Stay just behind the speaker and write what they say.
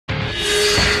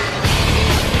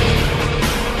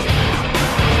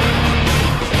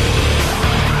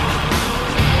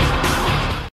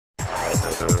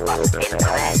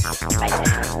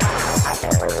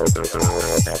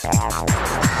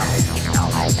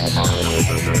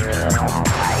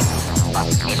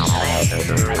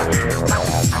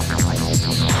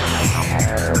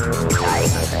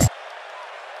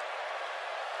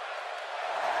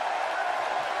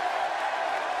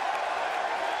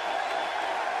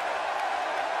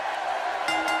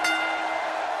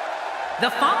The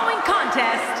following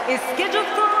contest is scheduled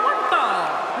for one fall,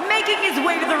 making his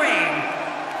way to the ring.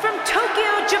 From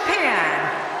Tokyo,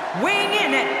 Japan, weighing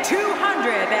in at 203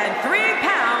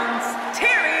 pounds,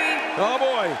 Terry. Oh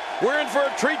boy, we're in for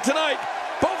a treat tonight.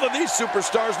 Both of these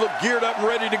superstars look geared up and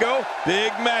ready to go.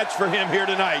 Big match for him here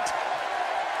tonight.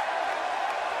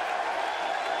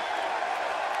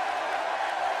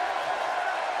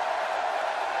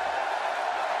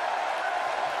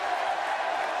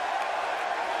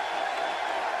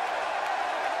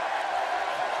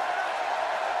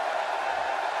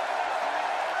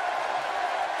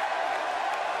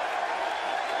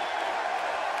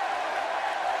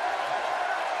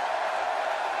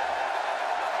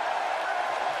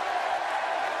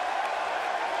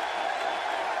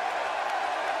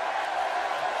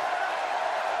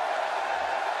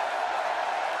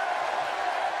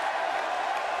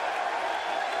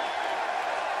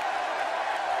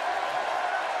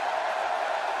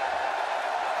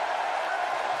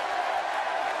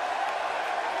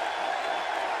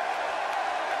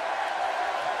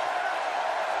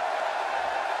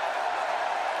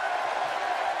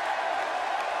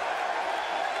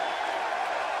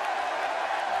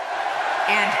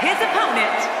 And his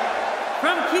opponent,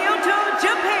 from Kyoto,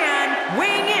 Japan,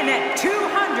 weighing in at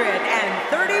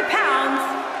 230 pounds,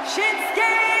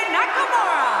 Shinsuke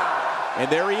Nakamura.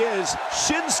 And there he is,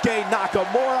 Shinsuke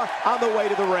Nakamura on the way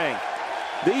to the ring.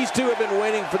 These two have been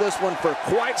waiting for this one for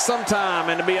quite some time,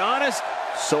 and to be honest,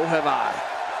 so have I.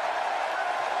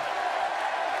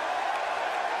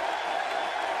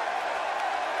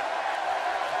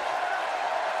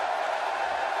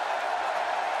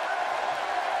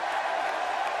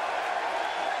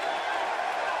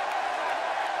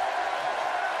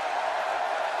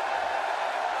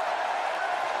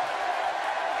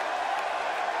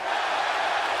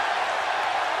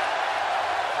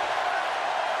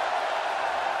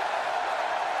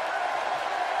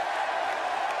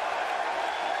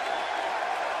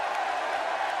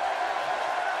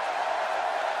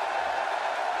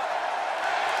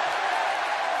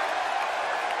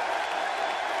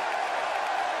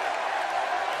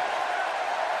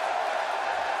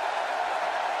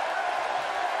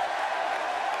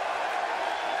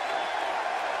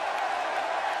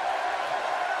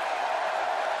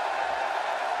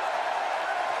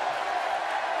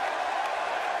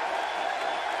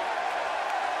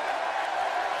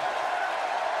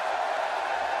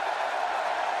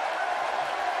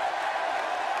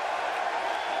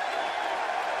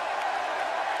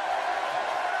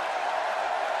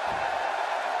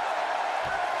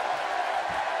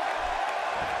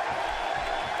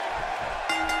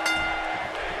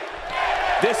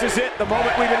 This is it, the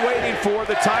moment we've been waiting for.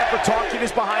 The time for talking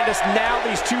is behind us. Now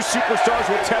these two superstars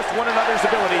will test one another's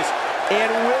abilities and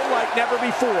will like never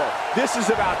before. This is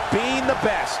about being the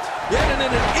best. Yeah, and in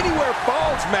an anywhere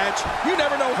falls match, you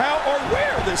never know how or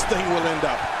where this thing will end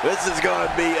up. This is going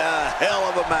to be a hell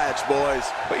of a match, boys.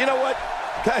 But you know what?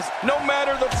 Guys, no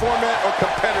matter the format or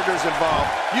competitors involved,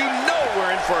 you know we're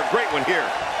in for a great one here.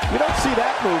 You don't see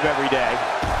that move every day.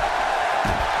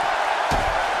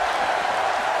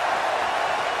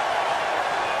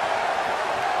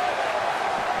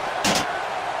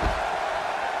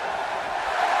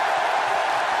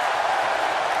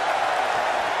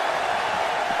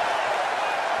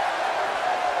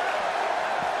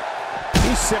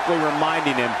 He's simply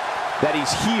reminding him that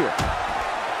he's here.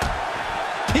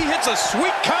 He hits a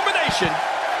sweet combination.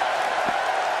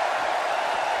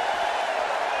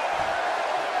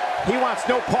 He wants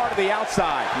no part of the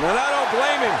outside. And I don't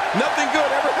blame him. Nothing good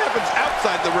ever happens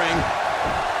outside the ring.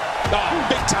 Oh,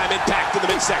 big time impact to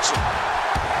the midsection.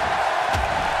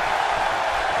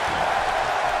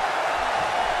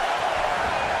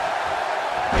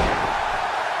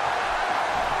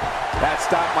 That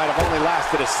stop might have only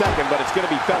lasted a second, but it's going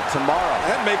to be felt tomorrow.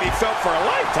 That may be felt for a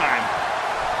lifetime.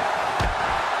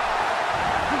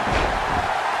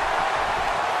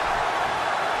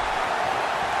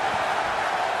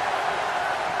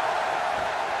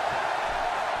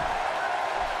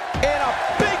 And a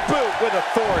big boot with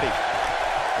authority.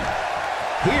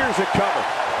 Here's a cover.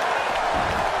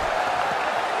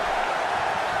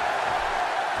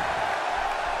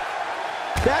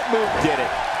 That move did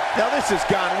it. Now this has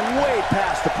gone way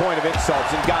past the point of insults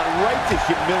and gone right to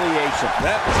humiliation.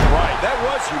 That was right. That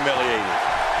was humiliating.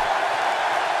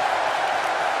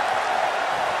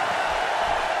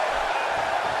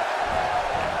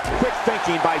 Quick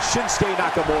thinking by Shinsuke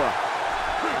Nakamura.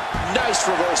 Nice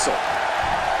reversal.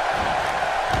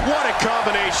 What a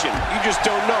combination. You just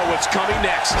don't know what's coming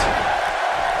next.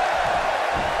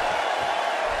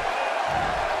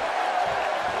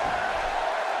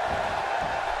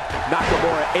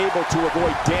 Nakamura able to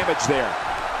avoid damage there.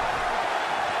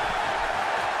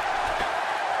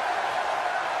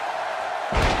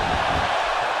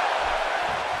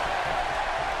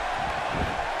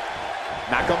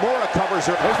 Nakamura covers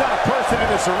her. There's not a person in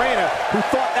this arena who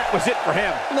thought that was it for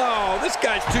him. No, this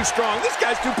guy's too strong. This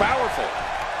guy's too powerful.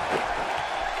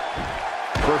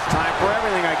 First time for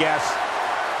everything, I guess.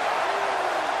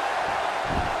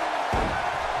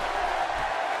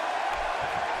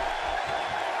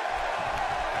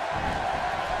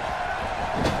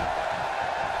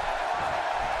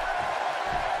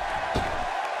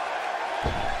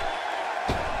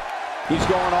 He's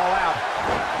going all out.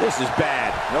 This is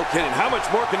bad. No kidding. How much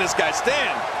more can this guy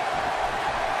stand?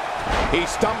 He's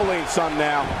stumbling some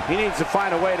now. He needs to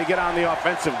find a way to get on the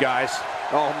offensive, guys.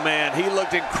 Oh, man, he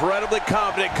looked incredibly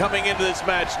confident coming into this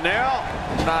match. Now,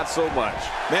 not so much.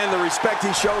 Man, the respect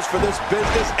he shows for this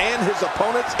business and his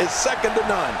opponents is second to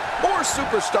none. More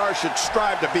superstars should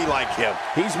strive to be like him.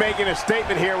 He's making a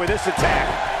statement here with this attack.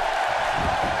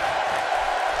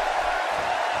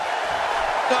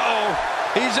 Uh-oh.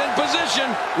 He's in position,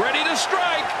 ready to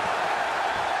strike.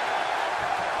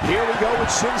 Here we go with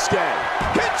Shinsuke.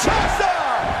 Kinshasa!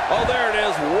 Oh, there it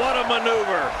is. What a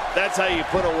maneuver. That's how you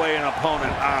put away an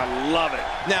opponent. I love it.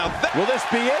 Now, will this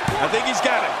be it? I think he's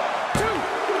got it.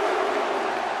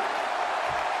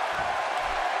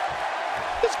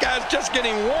 This guy's just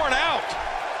getting worn out.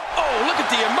 Oh, look at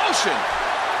the emotion.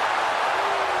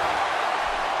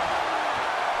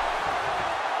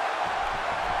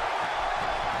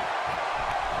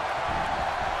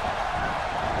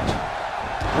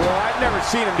 Never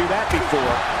seen him do that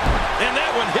before. And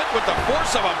that one hit with the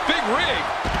force of a big rig.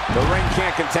 The ring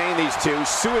can't contain these two.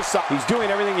 Suicide. He's doing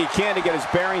everything he can to get his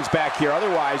bearings back here.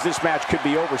 Otherwise, this match could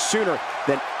be over sooner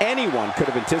than anyone could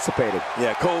have anticipated.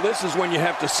 Yeah, Cole, this is when you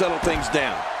have to settle things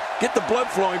down. Get the blood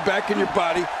flowing back in your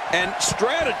body and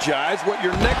strategize what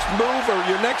your next move or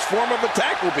your next form of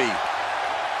attack will be.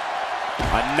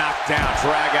 A knockdown,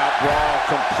 drag-out brawl,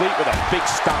 complete with a big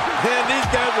stomp. And these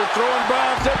guys are throwing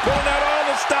bombs. They're pulling out all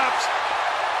the stops.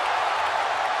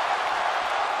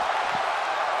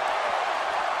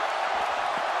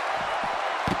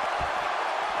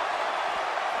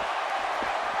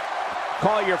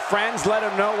 Call your friends, let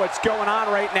them know what's going on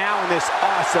right now in this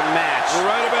awesome match. You're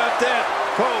right about that.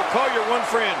 Call your one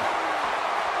friend.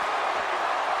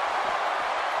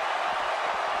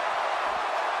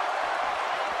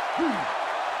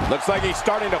 Looks like he's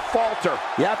starting to falter.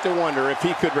 You have to wonder if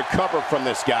he could recover from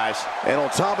this, guys. And on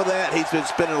top of that, he's been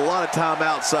spending a lot of time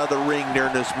outside the ring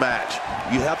during this match.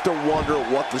 You have to wonder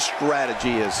what the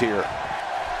strategy is here.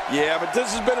 Yeah, but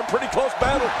this has been a pretty close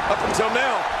battle up until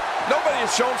now. Nobody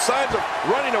has shown signs of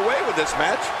running away with this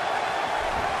match.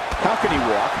 How can he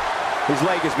walk? His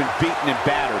leg has been beaten and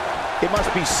battered. It must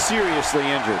be seriously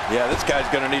injured. Yeah, this guy's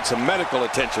going to need some medical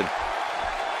attention.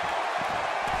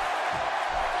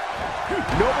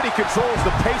 Nobody controls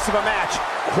the pace of a match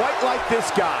quite like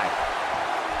this guy.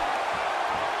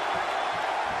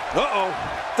 Uh-oh.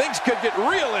 Things could get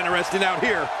real interesting out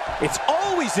here. It's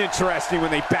always interesting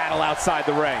when they battle outside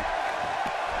the ring.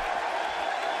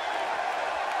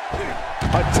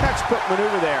 A textbook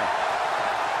maneuver there.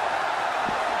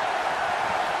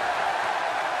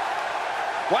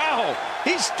 Wow,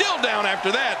 he's still down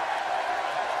after that.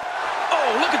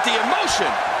 Oh, look at the emotion.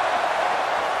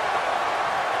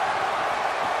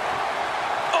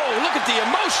 Oh, look at the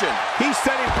emotion. He's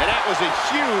setting, and that was a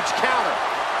huge counter.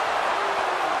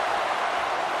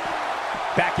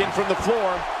 Back in from the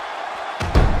floor.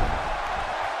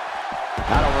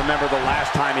 I don't remember the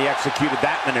last time he executed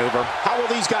that maneuver. How will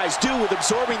these guys do with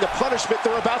absorbing the punishment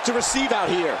they're about to receive out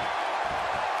here?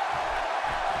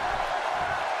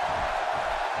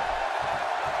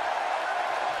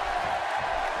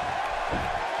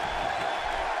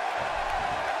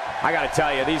 I gotta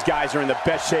tell you, these guys are in the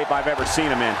best shape I've ever seen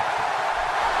them in.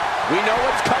 We know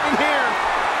what's coming here.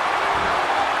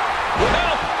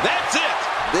 Well, that's it.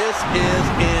 This is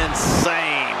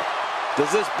insane.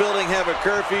 Does this building have a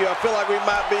curfew? I feel like we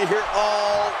might be here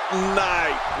all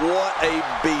night. What a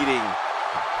beating.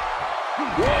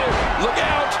 Whoa, look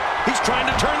out. He's trying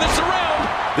to turn this around.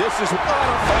 This is...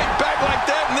 fight back like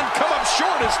that and then come up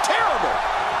short is terrible.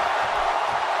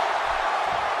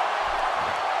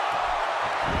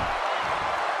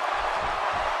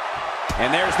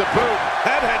 And there's the boot.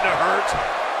 That had to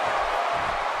hurt.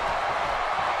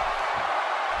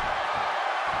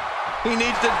 He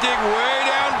needs to dig way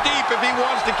down deep if he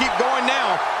wants to keep going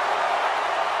now.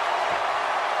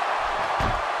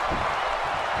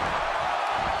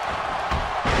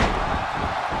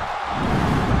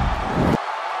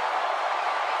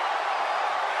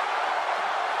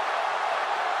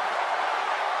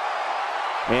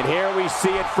 And here we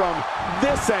see it from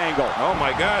this angle. Oh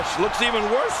my gosh, looks even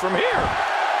worse from here.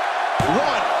 1,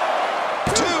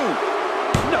 2.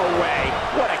 No way.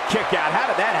 What a kick out. How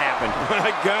did that happen?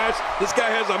 My gosh, this guy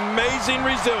has amazing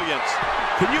resilience.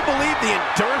 Can you believe the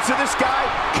endurance of this guy?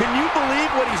 Can you believe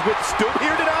what he's withstood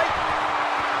here tonight?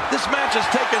 This match has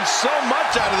taken so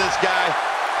much out of this guy.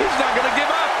 He's not going to give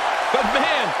up. But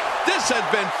man, this has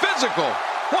been physical.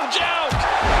 Watch out.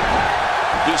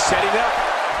 He's setting up.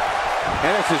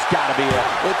 And this has got to be it.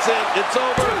 It's it. It's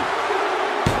over.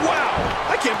 Wow.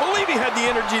 I can't believe he had the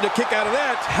energy to kick out of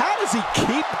that. How does he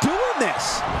keep doing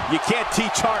this? You can't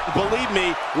teach heart. And believe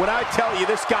me when I tell you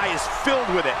this guy is filled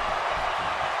with it.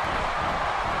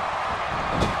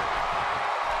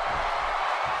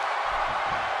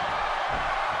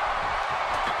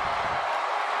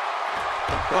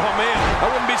 Oh, man. I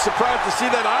wouldn't be surprised to see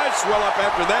that eye swell up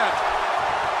after that.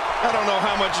 I don't know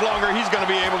how much longer he's going to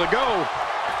be able to go.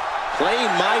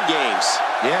 Playing mind games.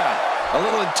 Yeah, a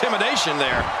little intimidation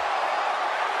there.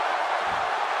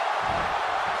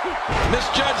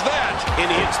 Misjudged that. And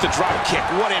he hits the drop kick.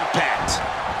 What impact.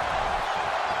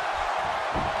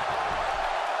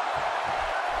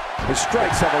 His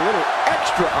strikes have a little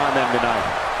extra on them tonight.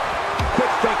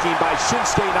 Quick thinking by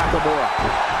Shinsuke Nakamura.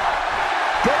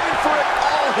 Going for it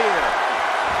all here.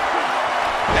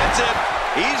 That's it.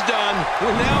 He's done.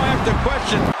 We now have to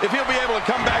question if he'll be able to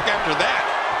come back after that.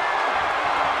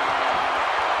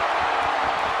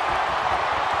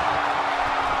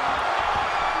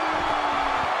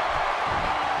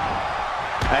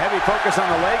 A heavy focus on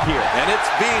the leg here. And it's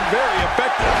being very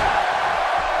effective.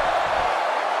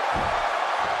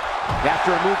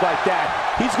 After a move like that,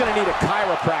 he's going to need a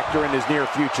chiropractor in his near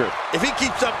future. If he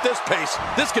keeps up this pace,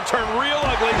 this could turn real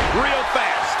ugly real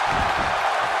fast.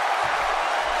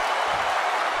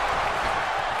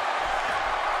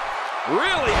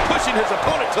 Really pushing his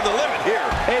opponent to the limit here.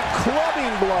 A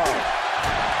clubbing blow.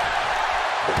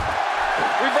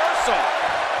 Reversal.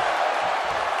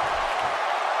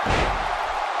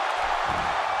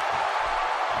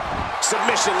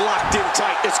 Submission locked in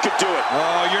tight. This could do it.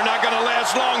 Oh, you're not going to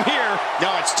last long here.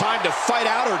 Now it's time to fight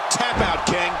out or tap out,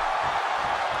 King.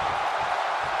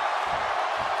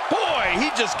 Boy, he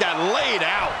just got laid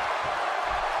out.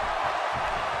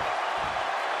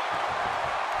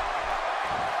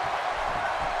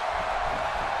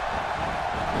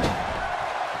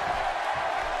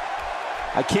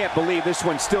 I can't believe this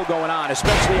one's still going on,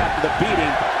 especially after the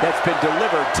beating that's been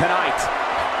delivered tonight.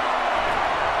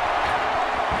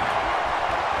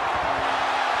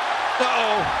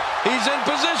 Uh-oh, he's in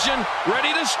position,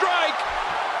 ready to strike.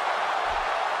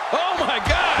 Oh my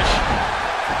gosh.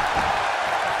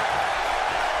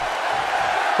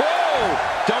 Whoa,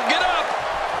 don't get up.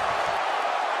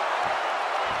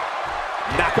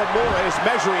 Nakamura is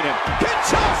measuring him.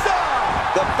 Kinshasa!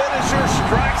 The finisher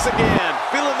strikes again.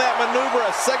 Feeling that maneuver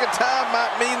a second time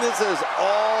might mean this is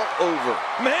all over.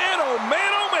 Man, oh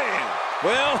man, oh man.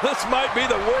 Well, this might be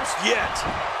the worst yet.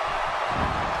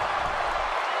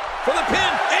 For the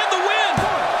pin and the win.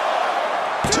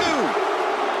 2.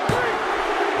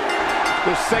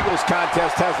 This singles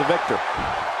contest has the victor.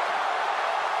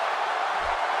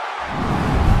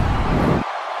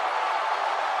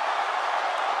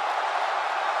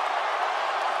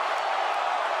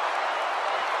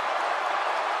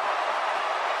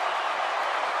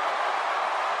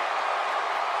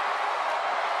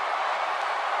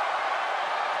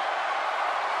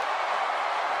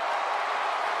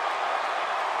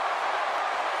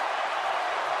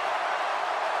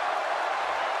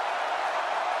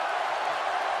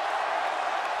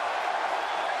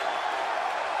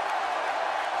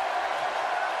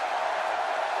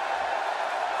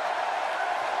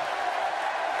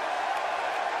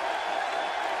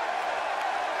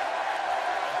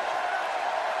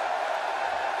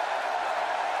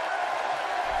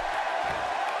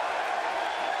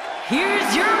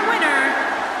 Here's your winner,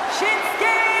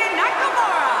 Shinsuke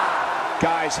Nakamura.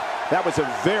 Guys, that was a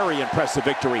very impressive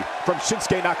victory from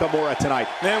Shinsuke Nakamura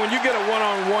tonight. Man, when you get a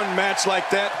one-on-one match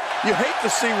like that, you hate to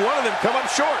see one of them come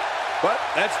up short. But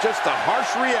that's just the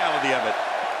harsh reality of it.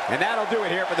 And that'll do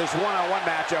it here for this one-on-one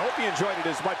match. I hope you enjoyed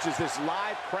it as much as this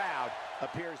live crowd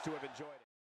appears to have enjoyed it.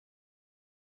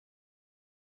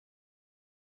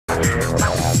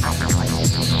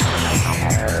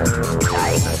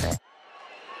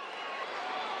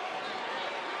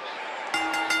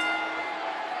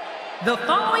 The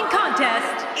following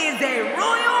contest is a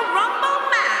Royal Rumble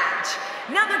match.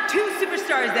 Now the two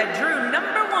superstars that drew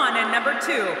number 1 and number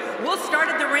 2 will start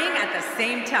at the ring at the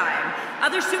same time.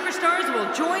 Other superstars will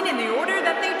join in the order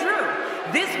that they drew.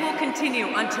 This will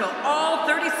continue until all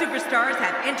 30 superstars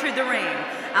have entered the ring.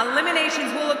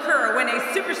 Eliminations will occur when a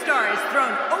superstar is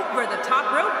thrown over the top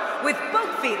rope with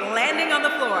both feet landing on the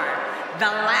floor. The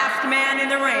last man in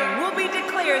the ring will be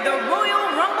declared the Royal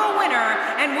Rumble winner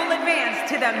and will advance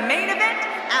to the main event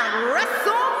at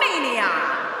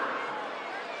WrestleMania.